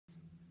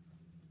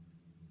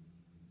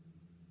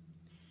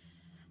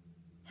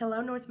Hello,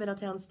 North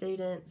Middletown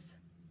students.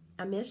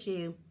 I miss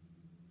you.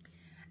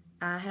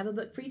 I have a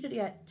book for you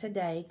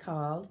today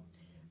called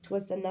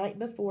 "Twas the Night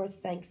Before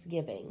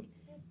Thanksgiving,"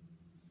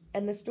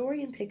 and the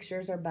story and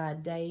pictures are by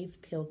Dave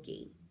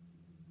Pilkey.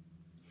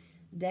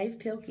 Dave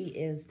Pilkey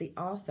is the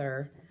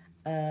author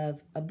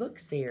of a book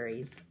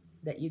series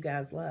that you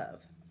guys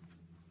love.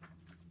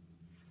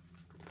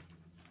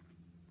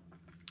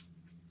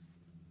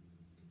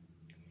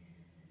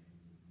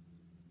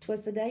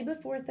 "'Twas the day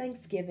before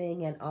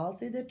Thanksgiving, and all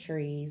through the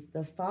trees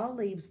the fall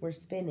leaves were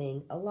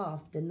spinning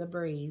aloft in the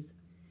breeze.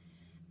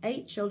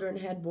 8 children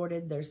had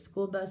boarded their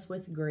school bus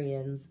with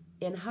grins,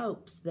 in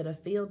hopes that a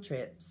field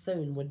trip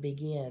soon would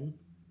begin.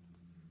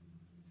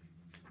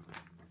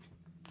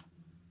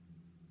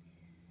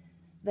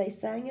 They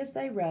sang as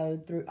they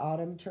rode through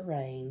autumn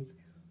terrains,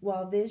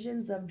 while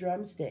visions of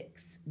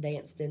drumsticks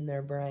danced in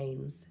their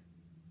brains.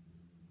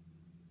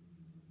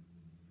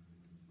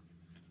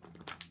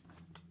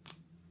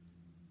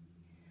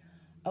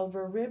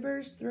 Over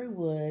rivers, through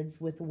woods,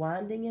 with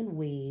winding and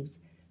weaves,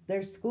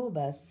 their school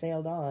bus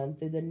sailed on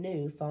through the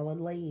new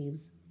fallen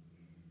leaves.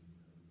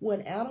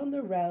 When out on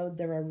the road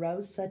there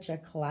arose such a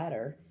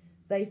clatter,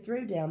 they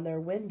threw down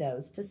their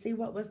windows to see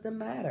what was the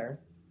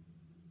matter.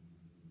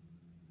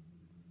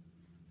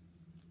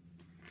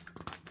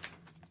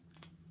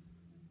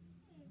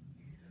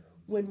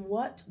 When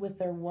what with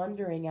their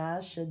wondering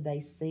eyes should they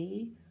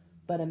see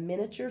but a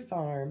miniature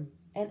farm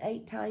and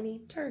 8 tiny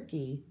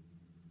turkey,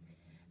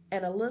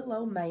 and a little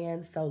old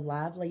man so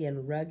lively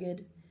and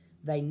rugged,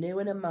 they knew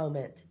in a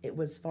moment it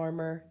was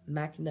Farmer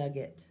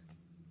McNugget.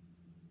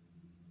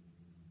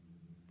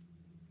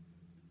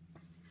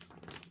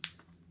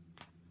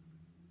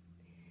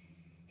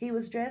 He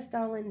was dressed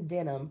all in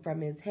denim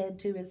from his head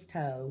to his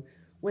toe,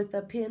 with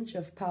a pinch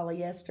of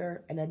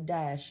polyester and a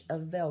dash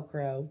of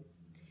Velcro.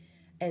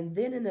 And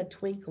then in a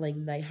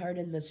twinkling they heard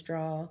in the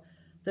straw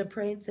the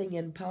prancing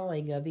and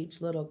pawing of each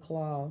little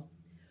claw.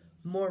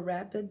 More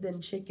rapid than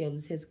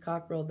chickens his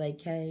cockerel they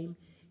came,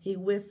 he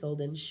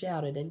whistled and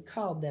shouted and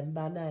called them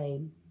by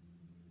name.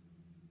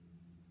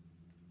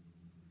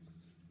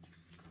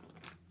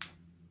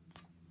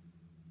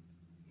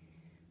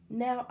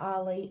 Now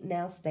Ollie,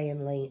 now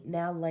Stanley,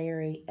 now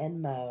Larry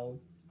and Moe,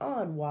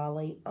 on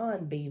Wally,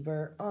 on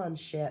Beaver, on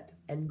Shep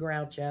and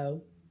Groucho.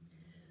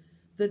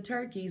 The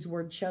turkeys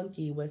were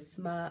chunky with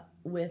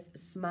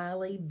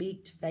smiley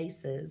beaked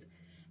faces,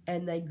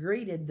 and they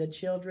greeted the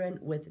children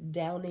with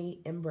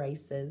downy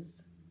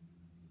embraces.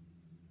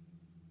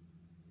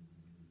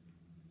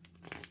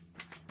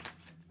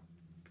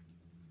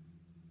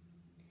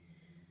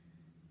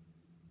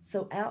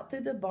 So out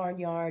through the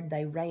barnyard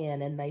they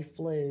ran and they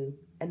flew,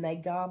 and they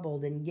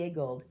gobbled and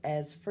giggled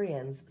as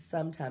friends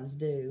sometimes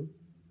do.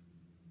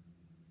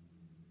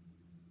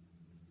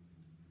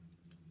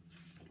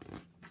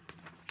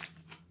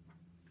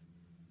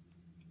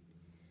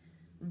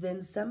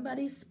 Then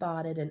somebody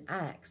spotted an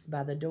axe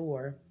by the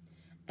door,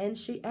 and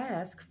she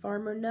asked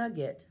Farmer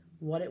Nugget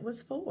what it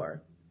was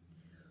for.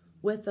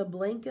 With a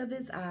blink of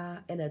his eye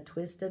and a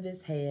twist of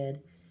his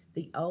head,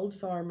 the old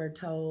farmer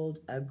told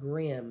a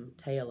grim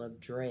tale of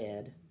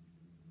dread.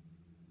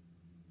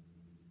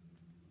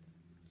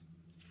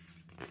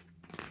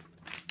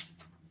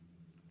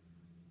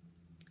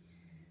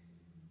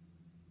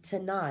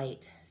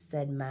 "Tonight,"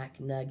 said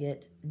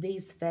McNugget,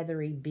 "these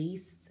feathery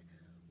beasts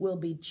will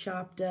be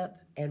chopped up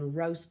and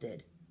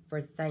roasted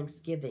for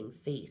Thanksgiving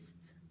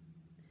feasts."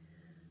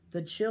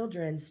 The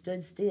children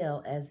stood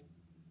still as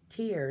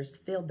tears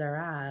filled their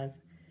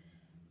eyes.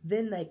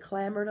 Then they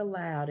clamored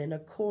aloud in a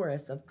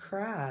chorus of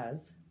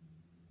cries.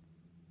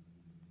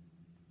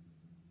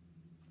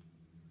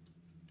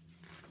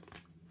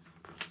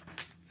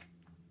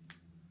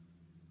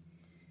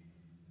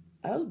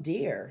 "Oh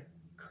dear,"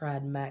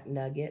 cried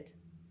McNugget,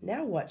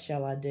 "now what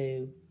shall I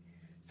do?"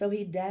 So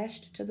he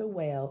dashed to the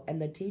well,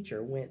 and the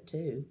teacher went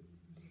too.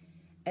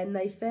 And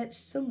they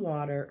fetched some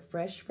water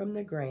fresh from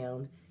the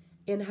ground,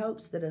 in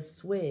hopes that a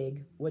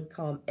swig would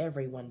calm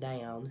everyone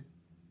down.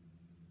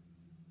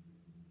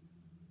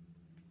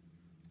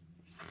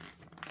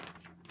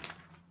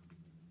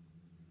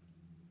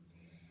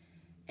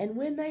 And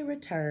when they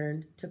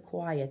returned to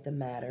quiet the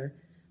matter,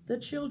 the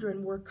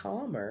children were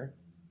calmer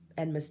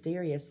and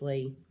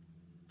mysteriously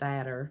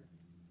fatter.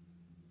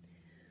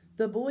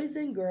 The boys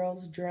and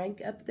girls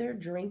drank up their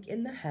drink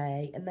in the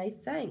hay, and they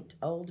thanked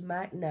old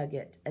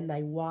McNugget, and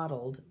they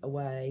waddled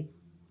away.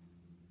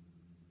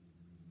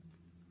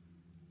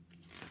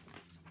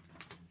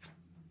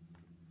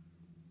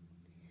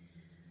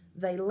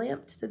 They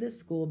limped to the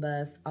school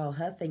bus, all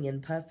huffing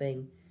and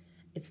puffing.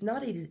 It's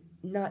not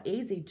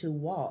easy to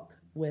walk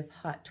with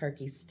hot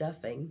turkey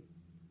stuffing.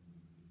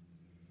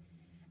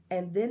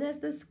 And then as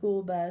the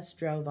school bus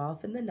drove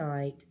off in the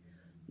night,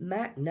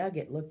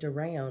 McNugget looked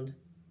around.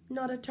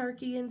 Not a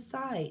turkey in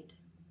sight.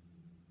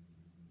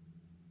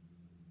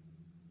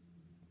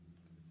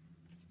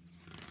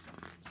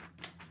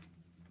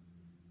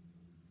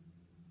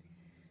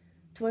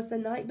 "'Twas the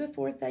night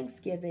before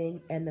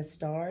Thanksgiving, and the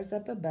stars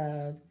up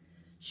above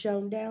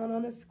shone down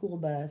on a school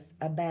bus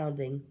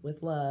abounding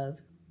with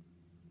love.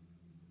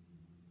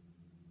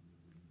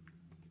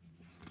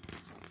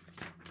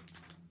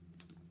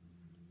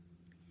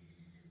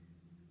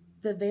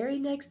 The very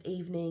next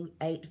evening,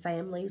 8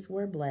 families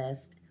were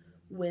blessed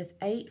with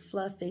 8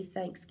 fluffy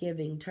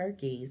Thanksgiving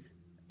turkeys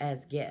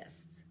as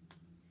guests.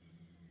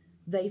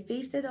 They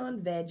feasted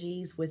on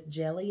veggies with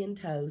jelly and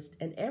toast,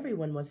 and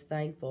everyone was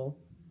thankful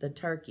the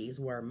turkeys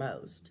were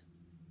most.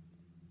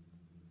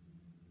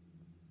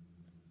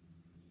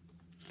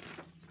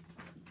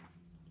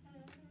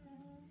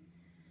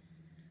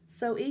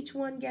 So each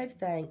one gave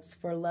thanks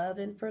for love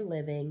and for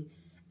living,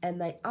 and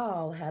they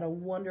all had a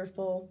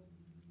wonderful,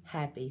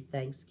 happy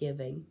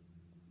Thanksgiving.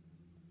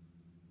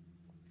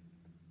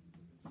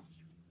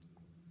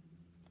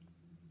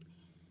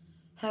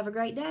 Have a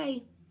great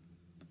day.